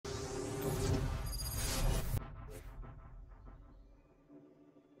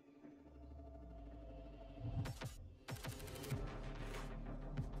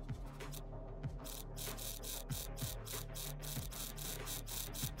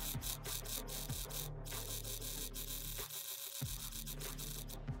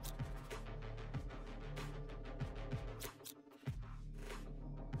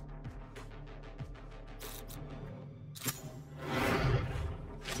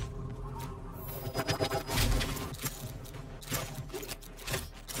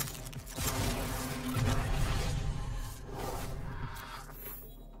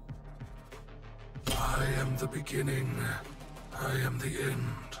the beginning. I am the end.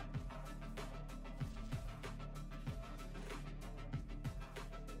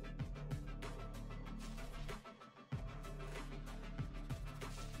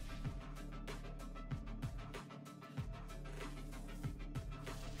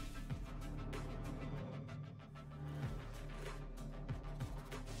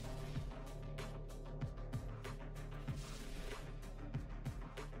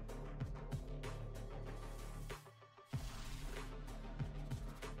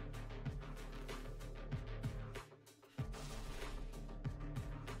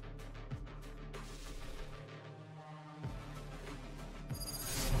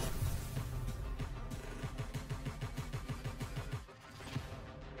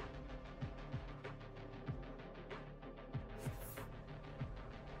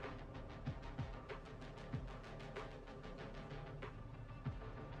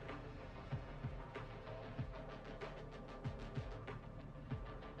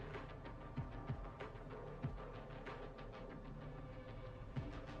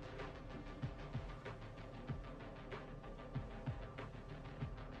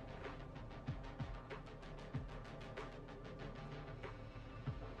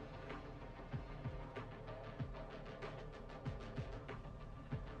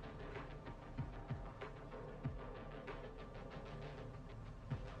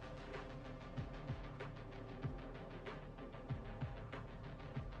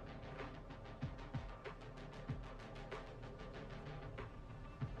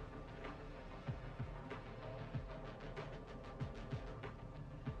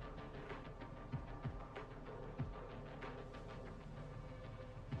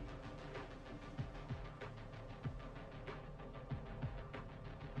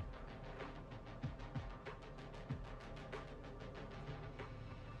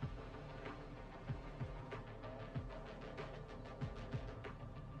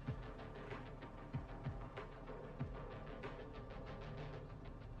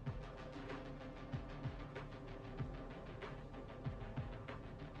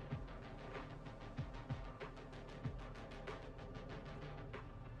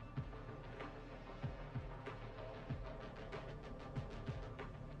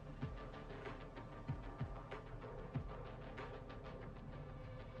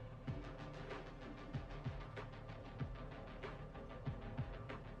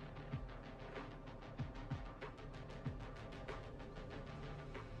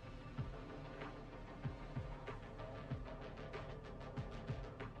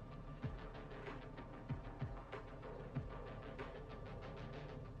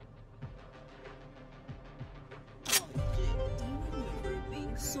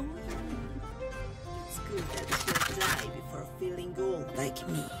 So young. It's good that you die before feeling old like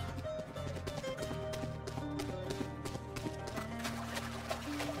me.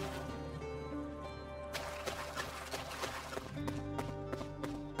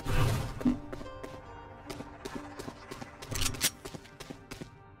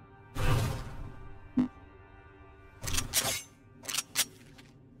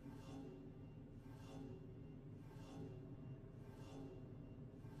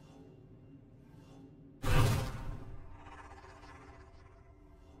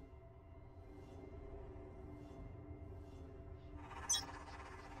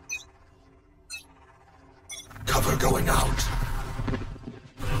 Cover going out.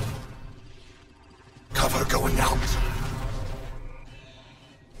 Cover going out.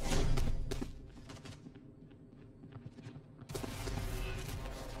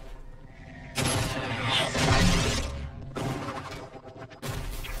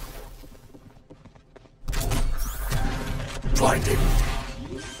 Blinding.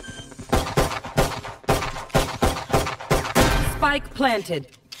 Spike planted.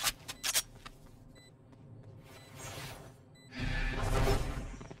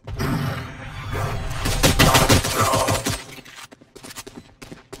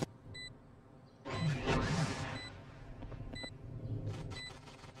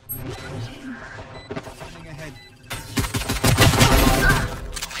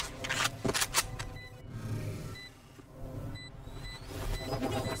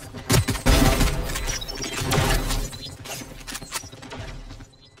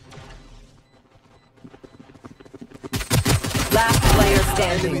 Last player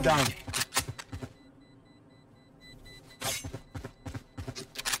standing. Down.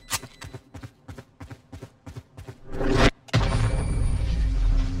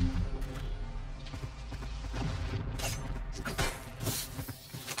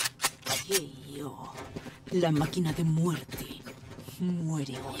 Hey, yo. La máquina de muerte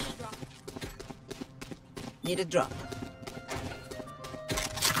muere hoy. Need a drop.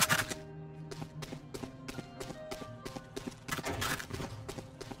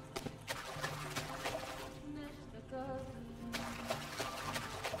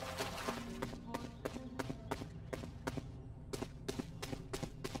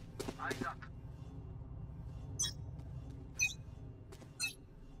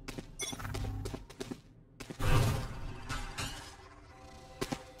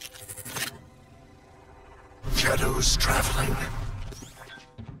 Shadows traveling.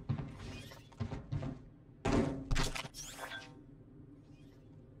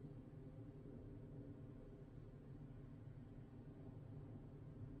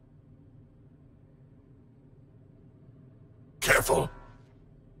 Careful.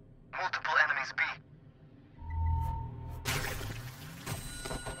 Multiple enemies B.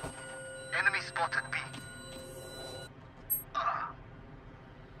 Enemy spotted B.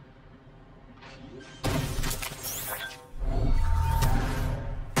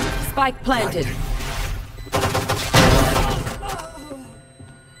 Spike planted.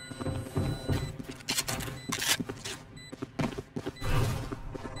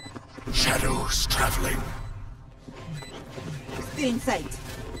 Shadows traveling. Still in sight.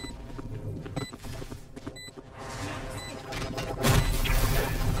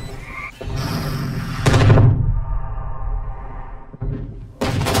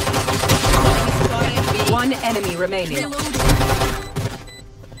 One enemy remaining.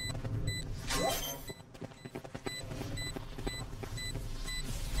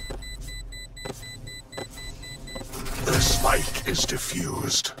 The spike is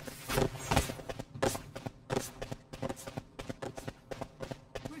diffused.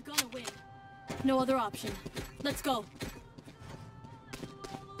 We're gonna win. No other option. Let's go.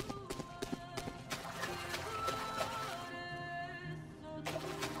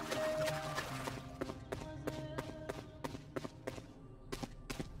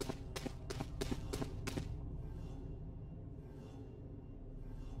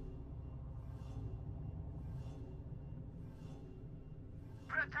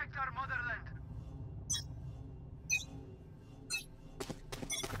 Protect our motherland.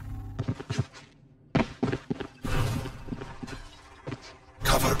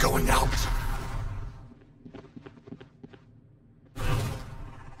 Cover going out.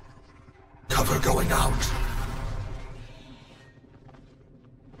 Cover going out.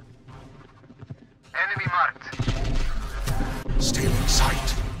 Enemy marked. Stealing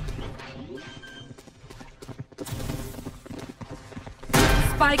sight.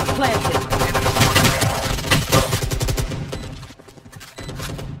 Spike planted.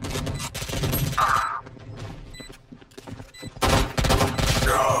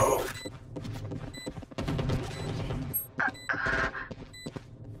 No.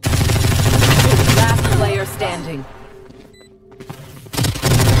 Last player standing.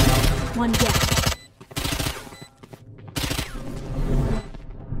 One down.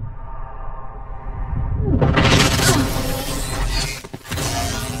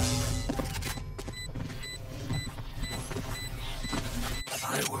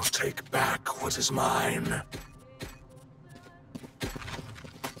 I will take back what is mine.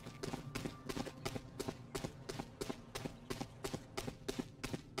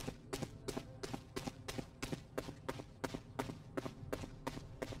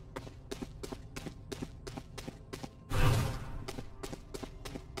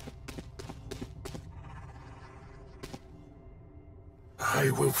 I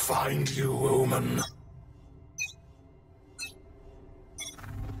will find you, Omen.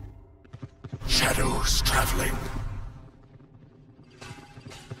 Shadows traveling.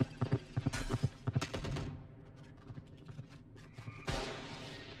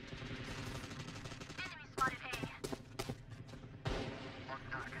 Enemy spotted A. On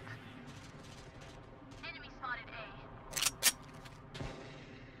target. Enemy spotted A.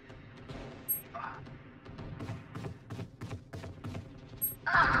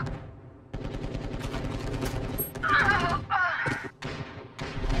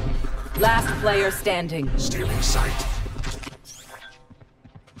 Last player standing. Stealing sight.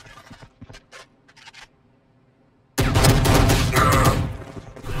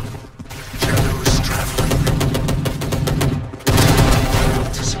 Shadows traveling.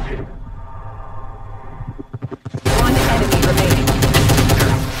 Disappear. One enemy remaining.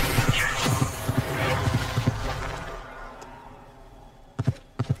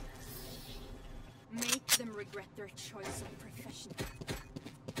 Make them regret their choice of profession.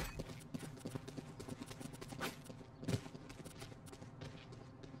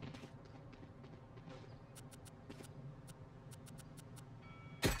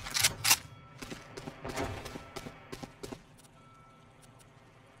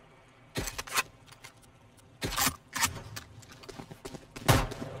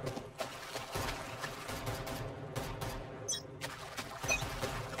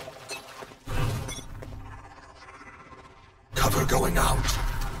 going out.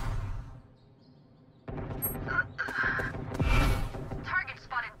 Target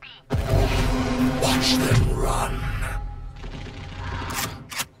spotted B. Watch them run.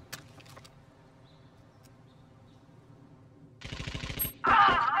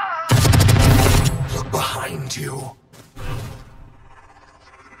 Look behind you.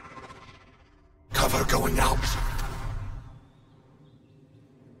 Cover going out.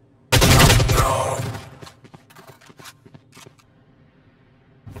 No.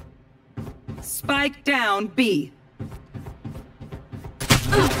 Spike down B.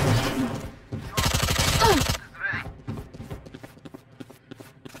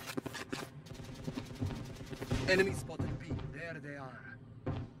 Enemy spotted B. There they are.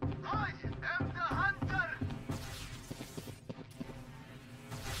 I am the hunter.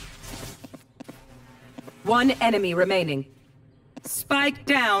 One enemy remaining. Spike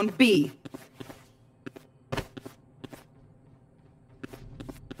down B.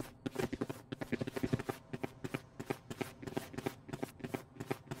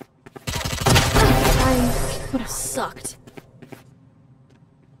 I would have sucked.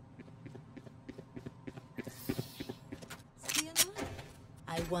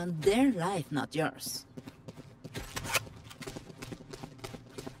 I want their life, not yours.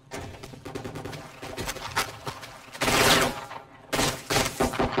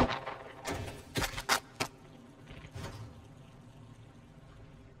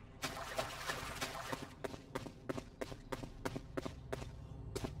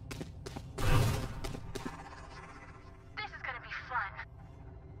 This is gonna be fun.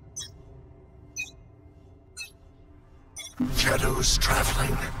 Shadows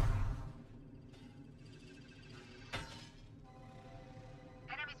traveling.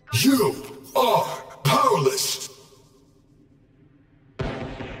 Enemy spotted. You are powerless.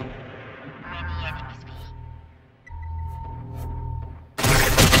 Many enemies B.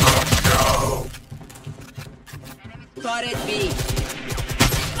 No. Spotted B.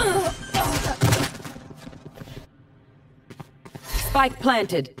 Spike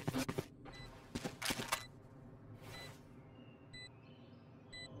planted.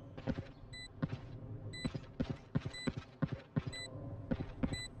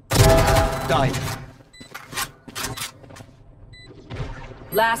 Died.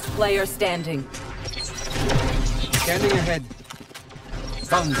 Last player standing. Scanning ahead.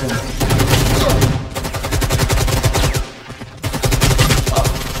 Found them.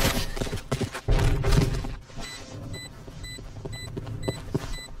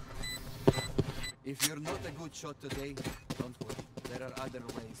 If you're not a good shot today, don't worry. There are other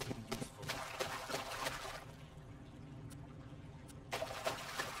ways to be useful.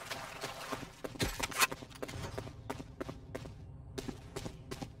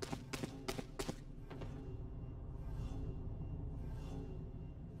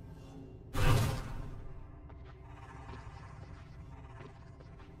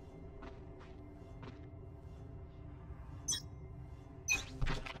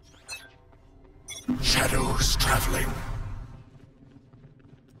 Shadows traveling.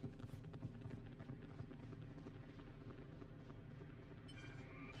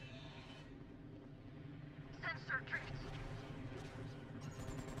 Sensor tricked.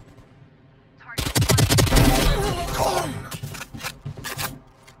 Target spotted. Gone.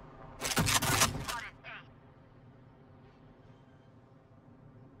 Spotted A.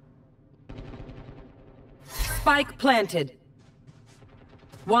 Spike planted.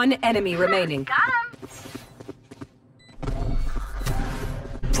 One enemy remaining. Got him.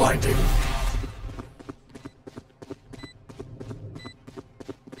 Blinding.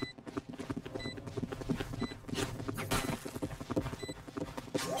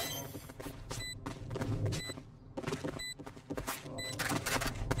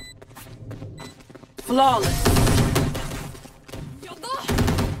 Flawless.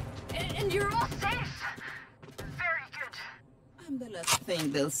 And you're all safe. Very good. I'm the last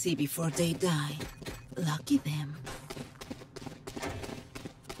thing they'll see before they die. Lucky them.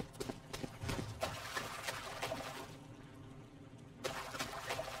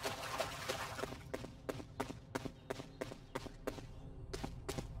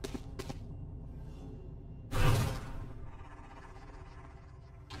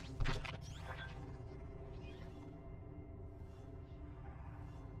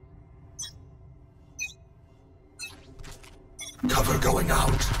 Cover going out.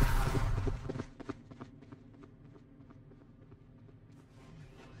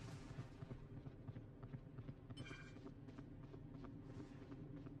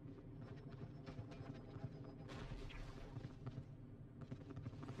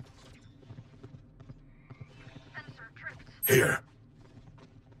 Sensor tricked. Here.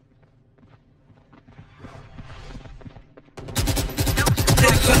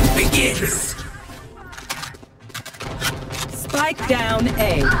 The hunt begins! Spike down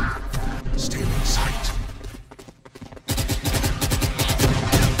A. Still in sight.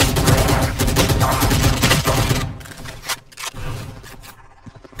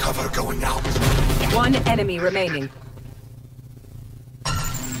 Cover going out. One enemy remaining.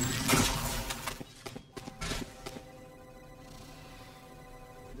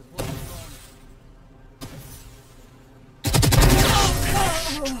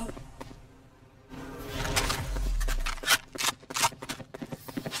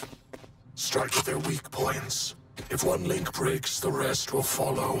 Strike at their weak points. If one link breaks, the rest will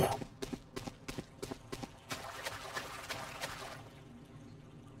follow.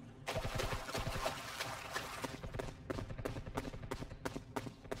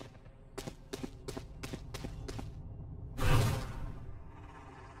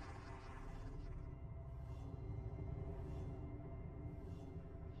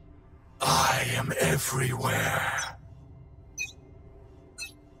 I am everywhere.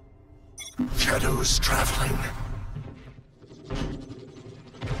 Shadows traveling.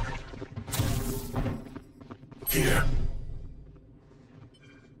 Here.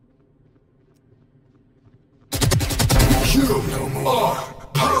 You no more.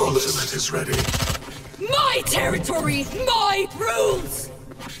 My ultimate is ready. My territory! My rules!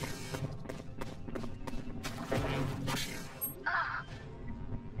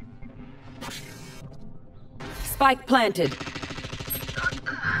 Spike planted.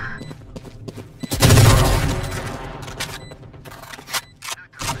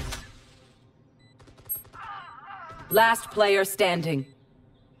 Last player standing.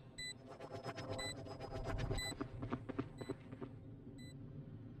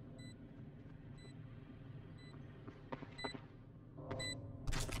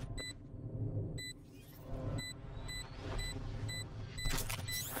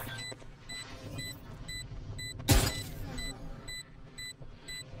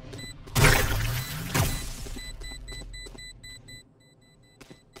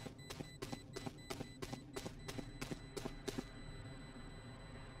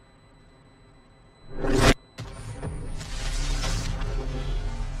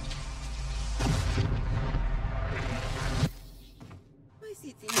 My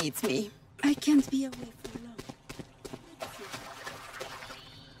city needs me. I can't be away for long.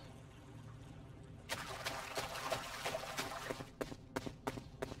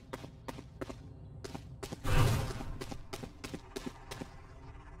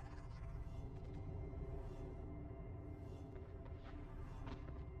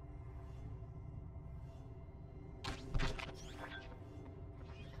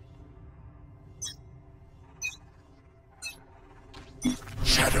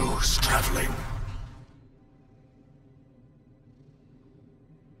 Shadows traveling.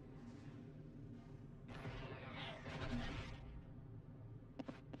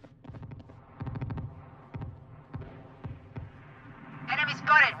 Enemy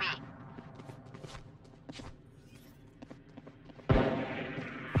spotted B.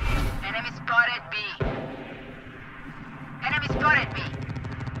 Enemy spotted B. Enemy spotted B.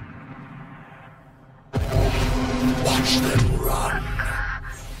 Watch them run.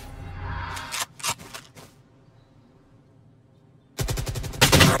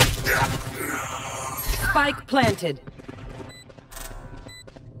 Spike planted.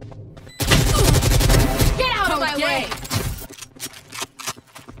 Get out of my way!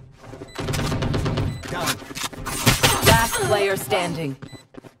 Down. Last player standing.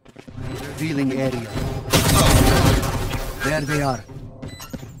 Revealing area. There they are.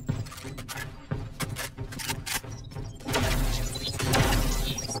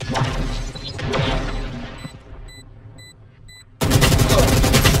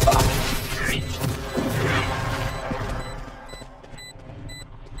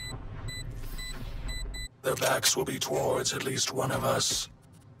 Their backs will be towards at least one of us.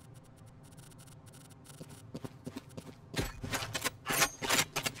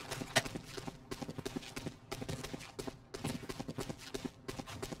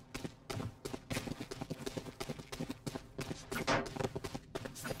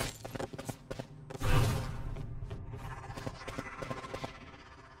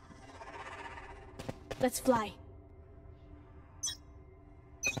 Let's fly.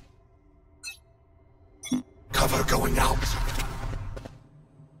 Cover going out.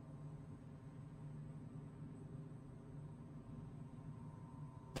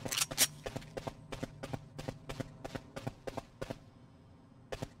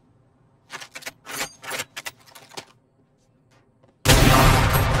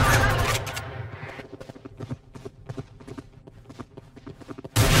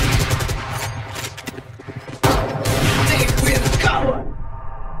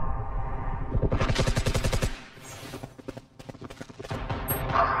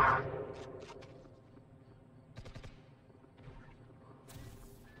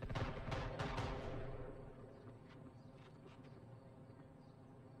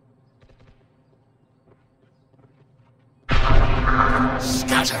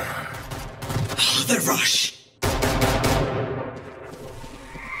 Scatter. The rush.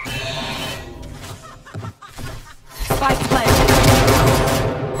 Spike planted.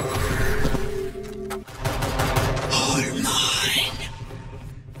 All mine.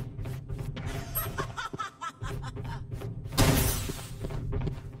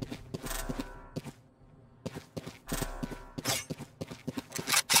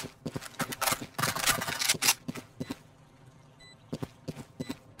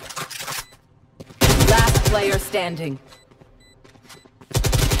 Last player standing.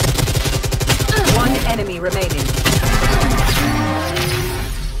 One enemy remaining.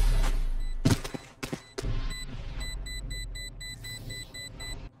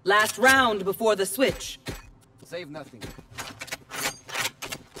 Last round before the switch. Save nothing.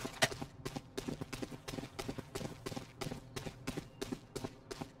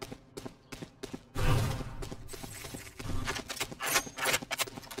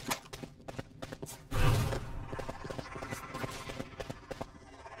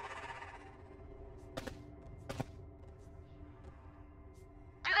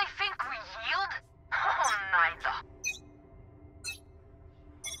 Do they think we yield? Oh, neither.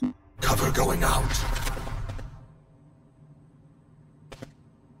 Cover going out.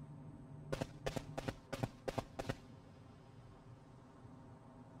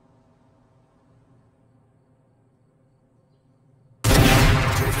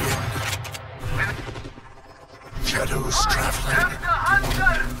 Shadows traveling.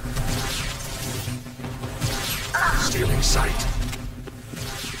 Stealing sight.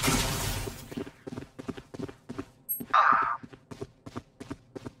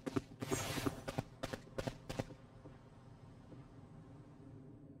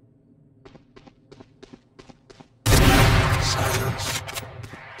 Silence.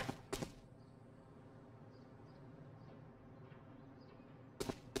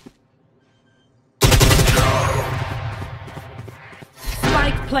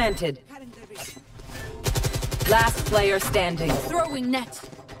 Spike planted. Last player standing. Throwing net.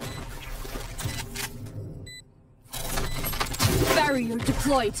 Barrier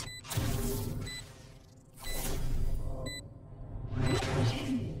deployed.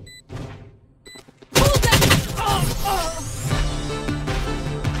 Hold that!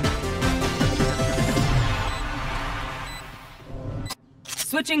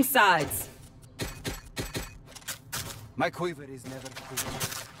 Switching sides. My quiver is never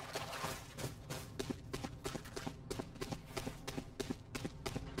full.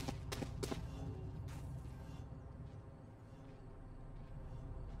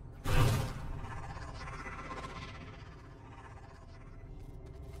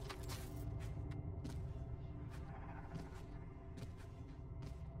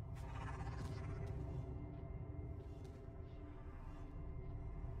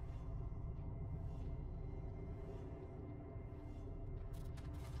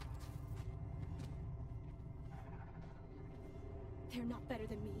 They're not better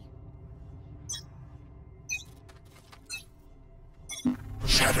than me.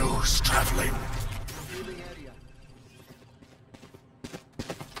 Shadows traveling. Revealing area.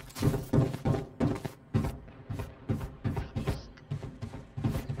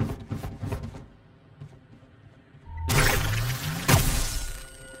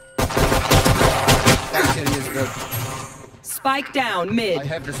 That area is good. Spike down mid. I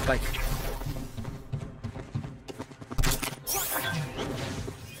have the spike.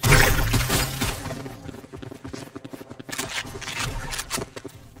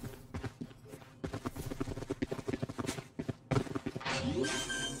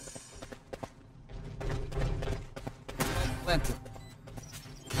 Planted.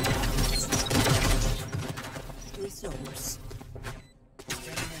 Resource.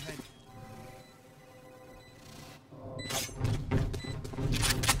 Scanning ahead.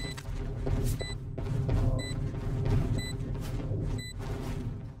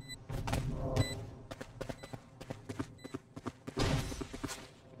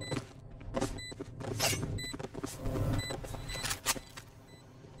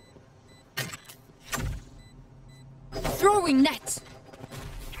 Throwing net.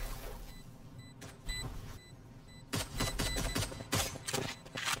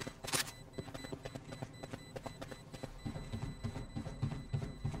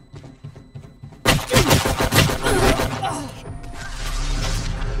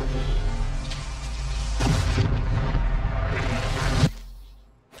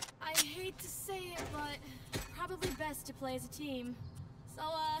 play as a team. So,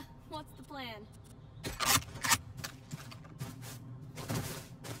 what's the plan?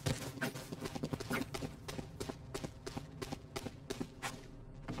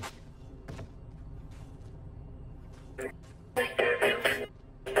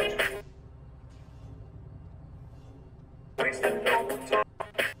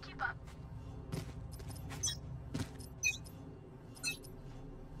 Keep up.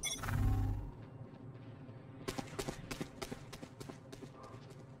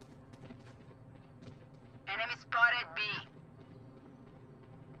 Enemy spotted B.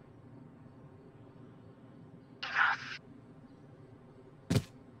 Enough.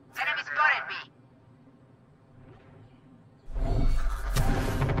 Enemy spotted B.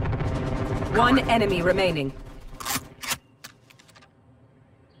 One enemy remaining.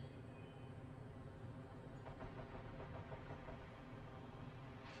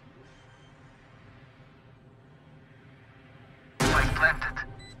 Spike planted.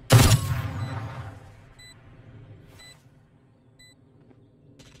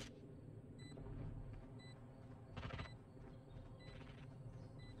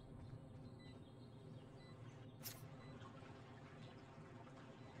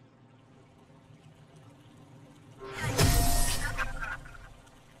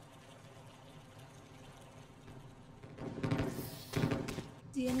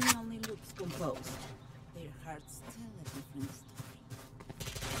 The enemy only looks composed. Their hearts tell a different story.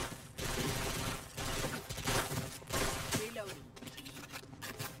 Reloading.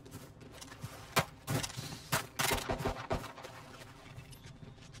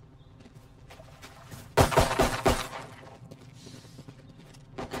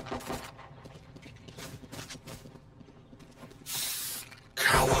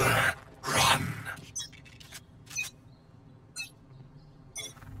 Coward, run.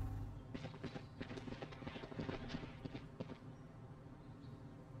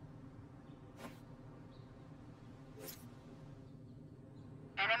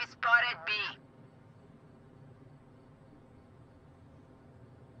 Enemy spotted B.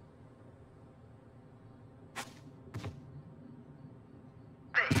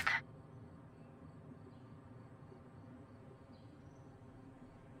 Dead.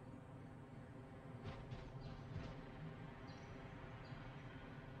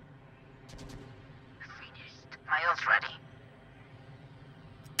 Finished. My ult's ready.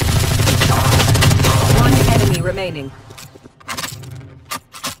 One enemy remaining.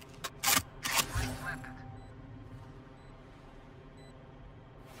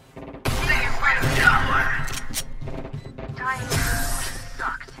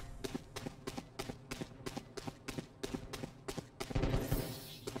 Sucked.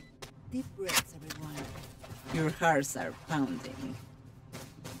 Deep breaths, everyone. Your hearts are pounding.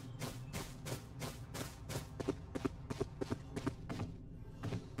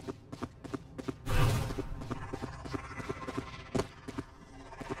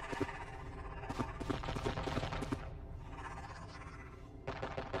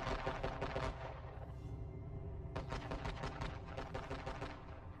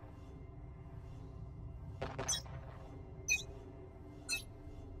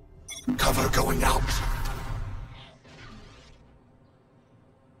 Cover going out.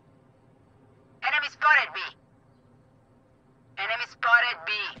 Enemy spotted B. Enemy spotted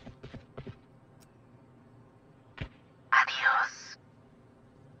B. Adios.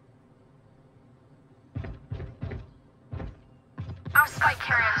 Our spike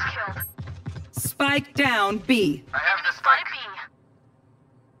carrier's killed. Spike down B. I have the Spotted spike.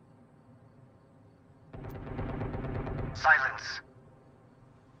 B. Silence.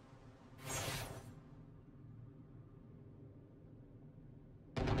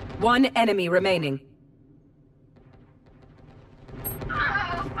 One enemy remaining.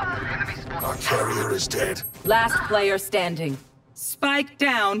 Enemy spot. Our carrier is dead. Last player standing. Spike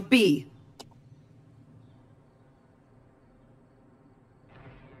down B.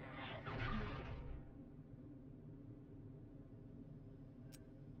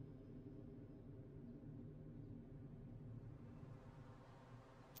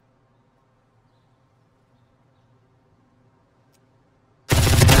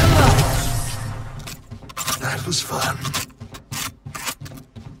 That was fun.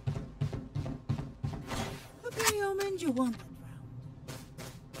 Okay, Omen, you won that round.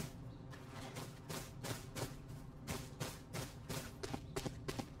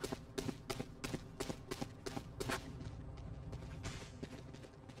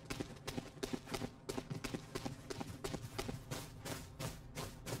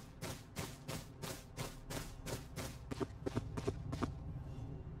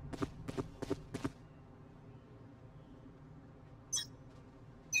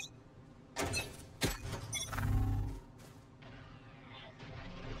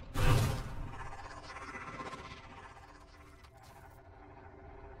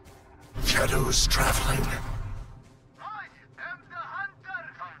 Shadows traveling. I am the hunter.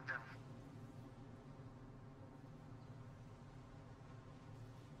 Found them.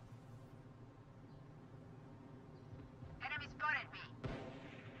 Enemy spotted me.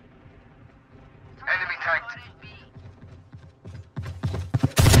 Enemy tagged.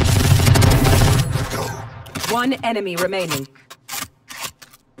 Go. One enemy remaining.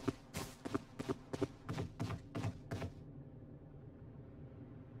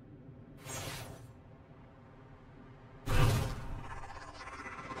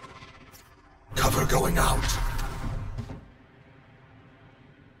 Cover going out.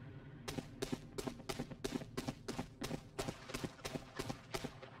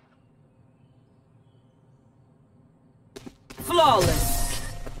 Flawless.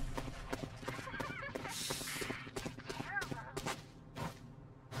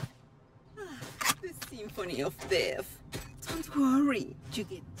 The symphony of death. Don't worry, you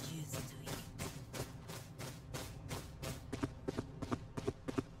get used to it.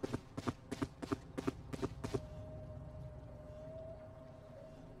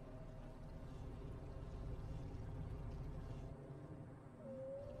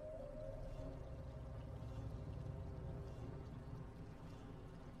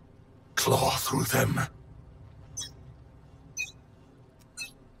 Claw through them.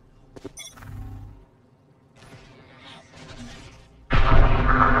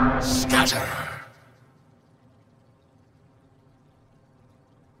 Scatter.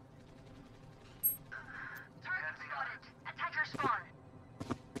 Target spotted. Attacker spawn.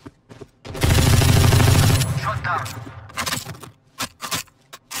 Shot down.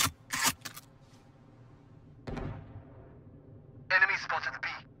 Enemy spotted B.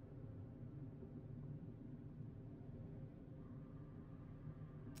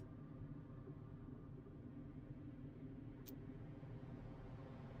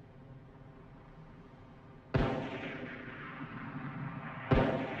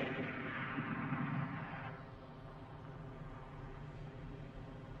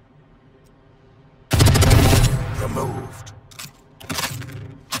 Removed.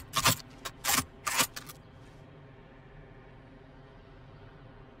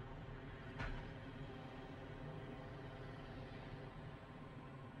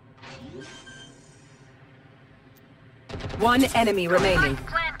 One enemy remaining. Spike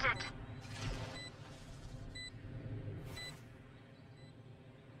planted.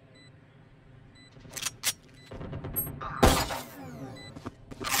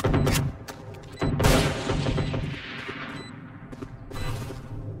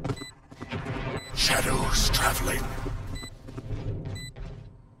 Shadows traveling.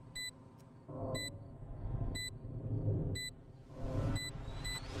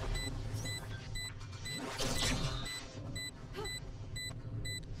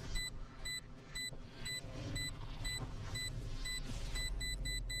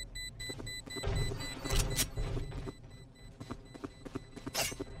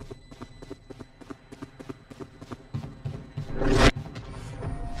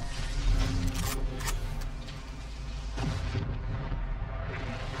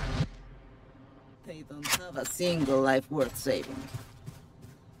 They don't have a single life worth saving.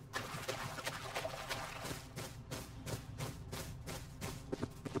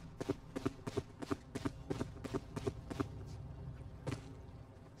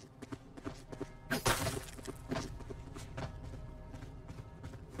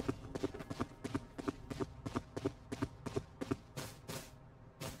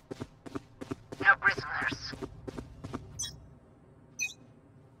 No prisoners.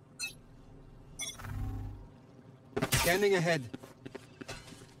 Scanning ahead.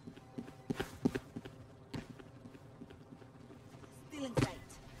 Still in sight.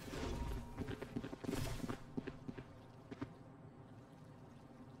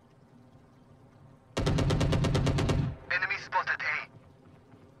 Enemy spotted A.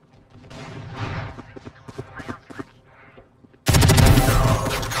 My ult's ready.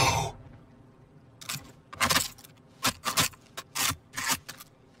 Go.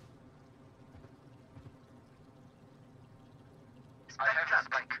 I have the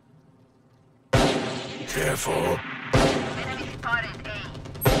spike. Careful. Enemy spotted A.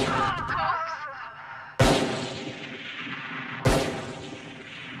 Corpse.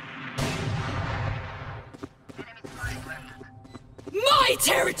 Enemy spotted My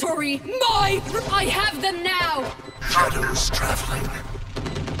territory! I have them now! Shadows traveling.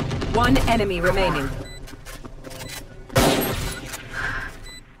 One enemy remaining.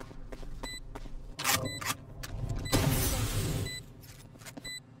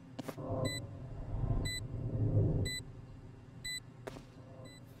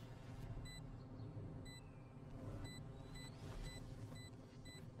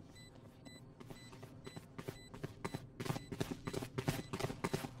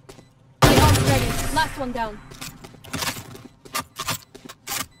 Last one down.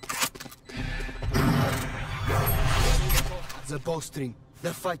 The bowstring.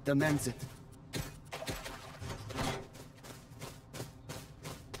 The fight demands it.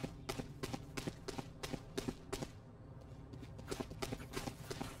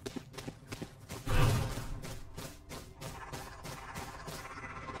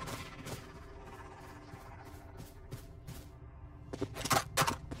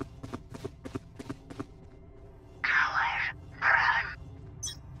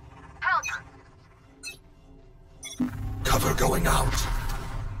 Cover going out.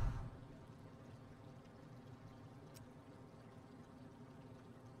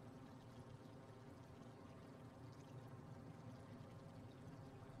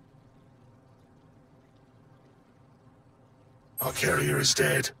 Our carrier is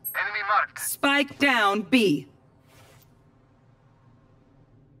dead. Enemy marked. Spike down B.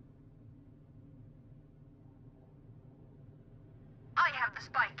 I have the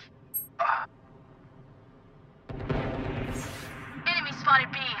spike. Enemy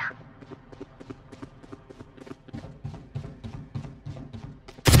spotted B.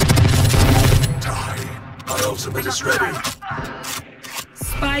 Die. My ultimate is ready.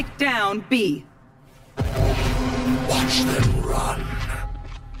 Spike down B. Watch them run.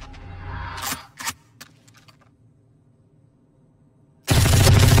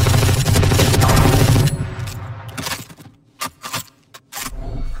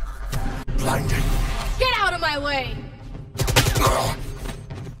 Blinding. Get out of my way!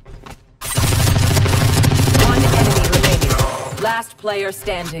 One enemy remaining. Last player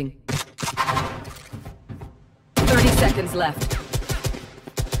standing. 30 seconds left.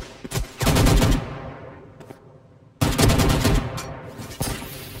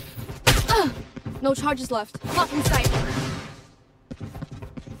 No charges left. Lock in sight.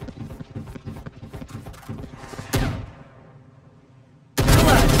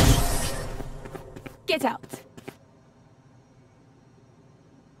 Get out.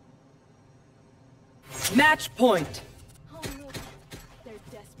 Match point. Oh no. They're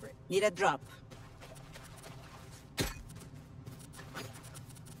desperate. Need a drop.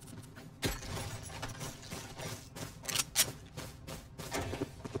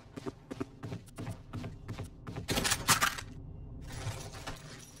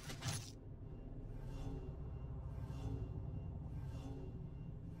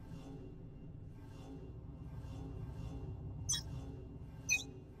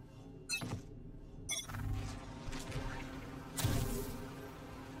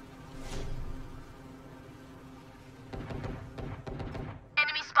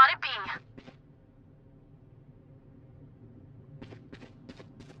 Enemy spotted B.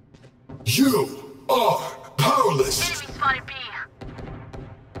 You are powerless. Enemy spotted B.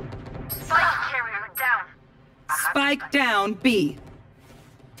 Spike carrier down. Spike down B.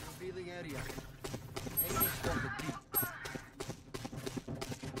 Revealing area. Enemy spotted B.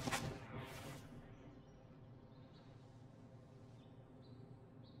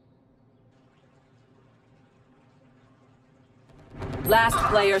 Last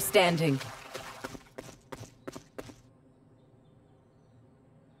player standing.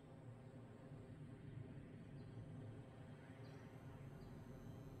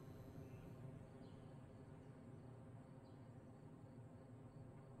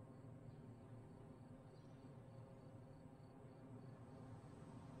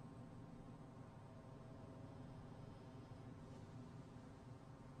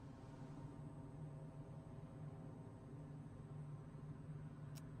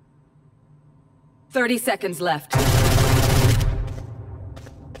 Thirty seconds left.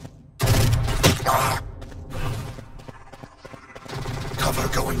 Cover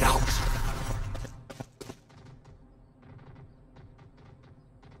going out.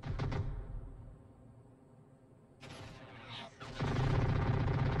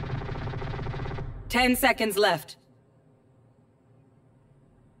 Ten seconds left.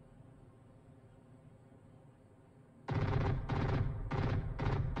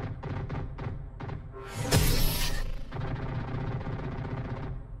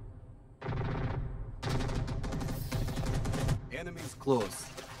 Enemies close.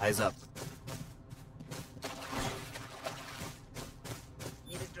 Eyes up.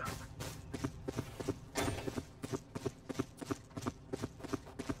 Need a drop.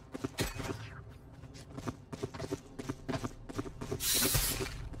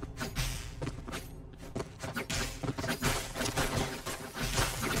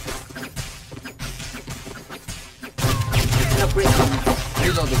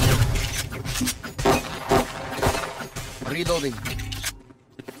 Reloading. Reloading.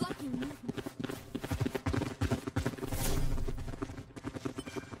 Blocking movement.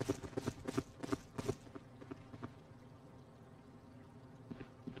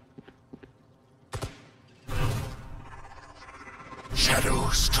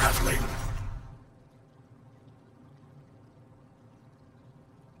 Shadows traveling.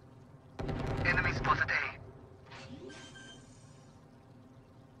 Enemy spotted A.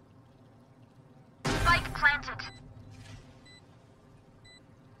 Spike planted.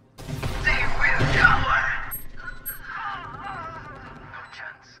 They will cower! No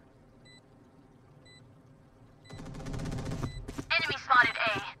chance. Enemy spotted A.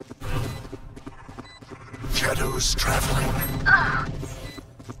 Shadows traveling.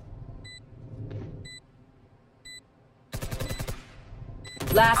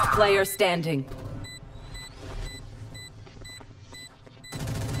 Last player standing.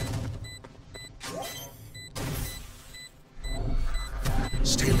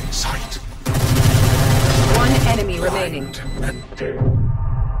 Stealing sight. One enemy remaining. Blind and dead.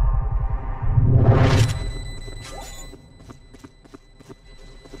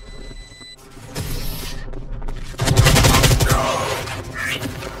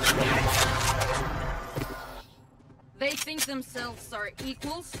 They think themselves are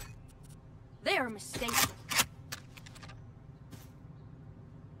equals? They are mistaken.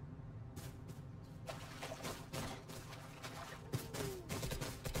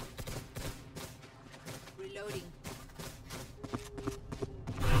 Reloading.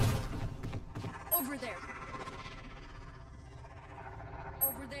 Over there.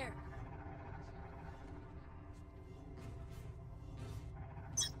 Over there.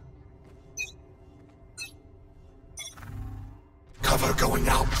 Cover going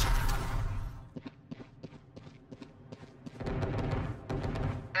out.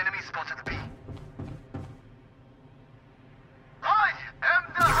 Enemy spotted B. I am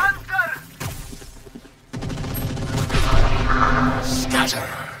the hunter! Scatter.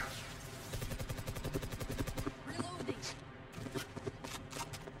 Reloading.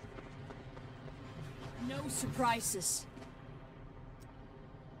 No surprises.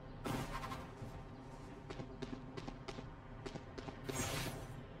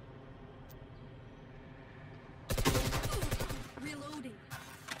 Reloading.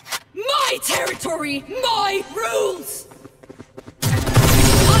 My territory, my rules! I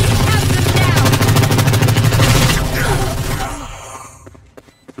have them now!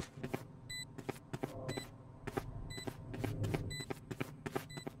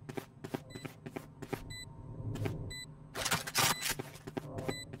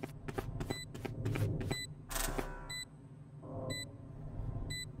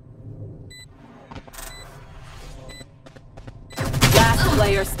 Last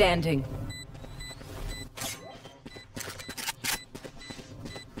player standing.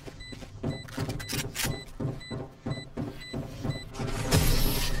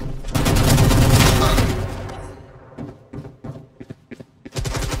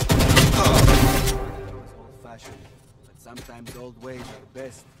 Old-fashioned, but sometimes old ways are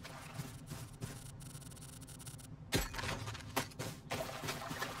best.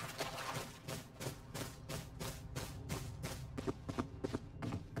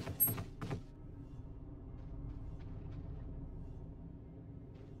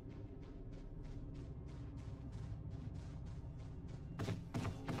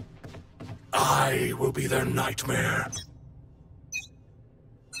 I will be their nightmare.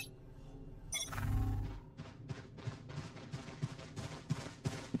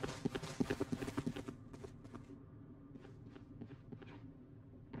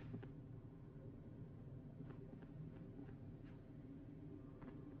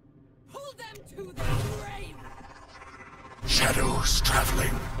 Pull them to their grave! Shadows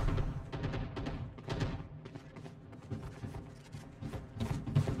traveling.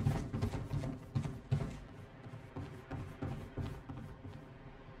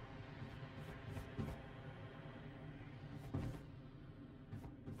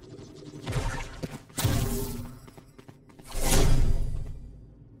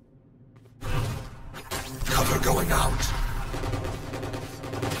 Cover going out.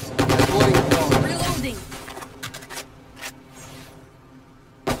 Reloading!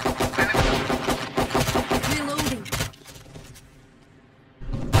 Reloading!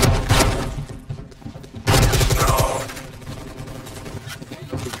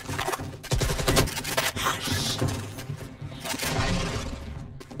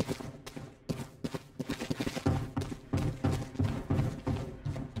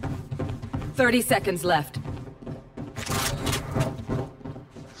 Thirty seconds left.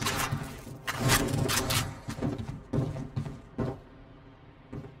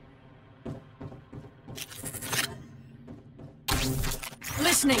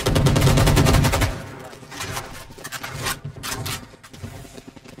 Listening!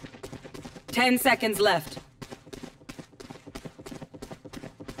 10 seconds left.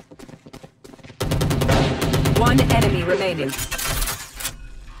 enemy remaining.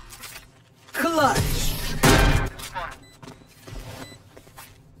 Clutch.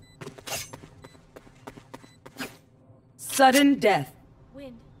 Sudden death.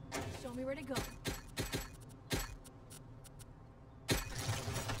 Wind. Show me where to go.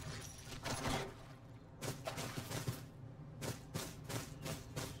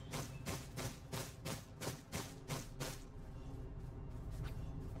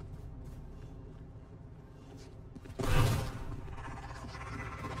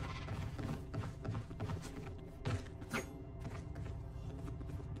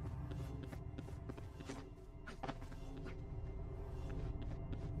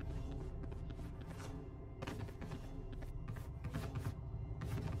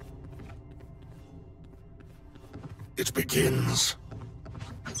 It begins.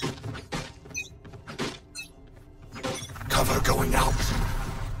 Cover going out.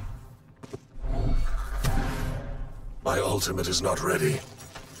 My ultimate is not ready.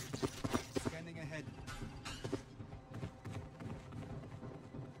 Scanning ahead.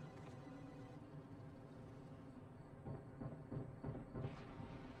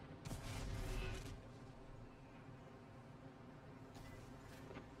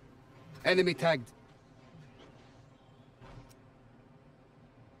 Enemy tagged.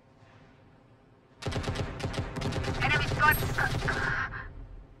 Enemy spot.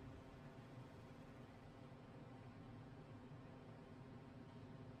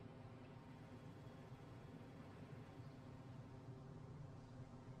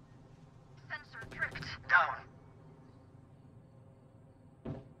 Sensor tripped. Down.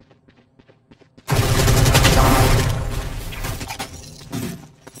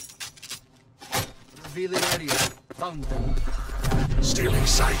 Revealing area. Found them. Stealing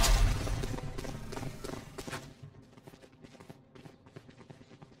sight.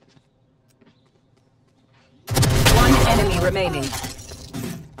 One enemy remaining.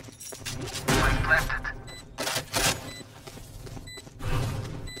 I planted.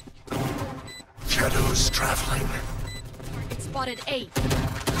 Shadows traveling. Target spotted A.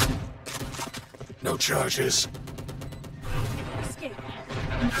 No charges. Escape.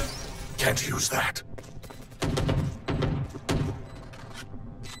 Can't use that.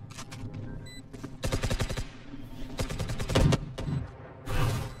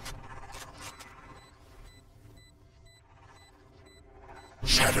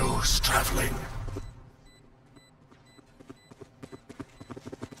 Shadows traveling.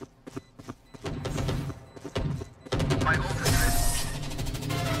 My ult is ready.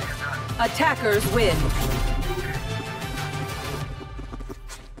 Attackers win.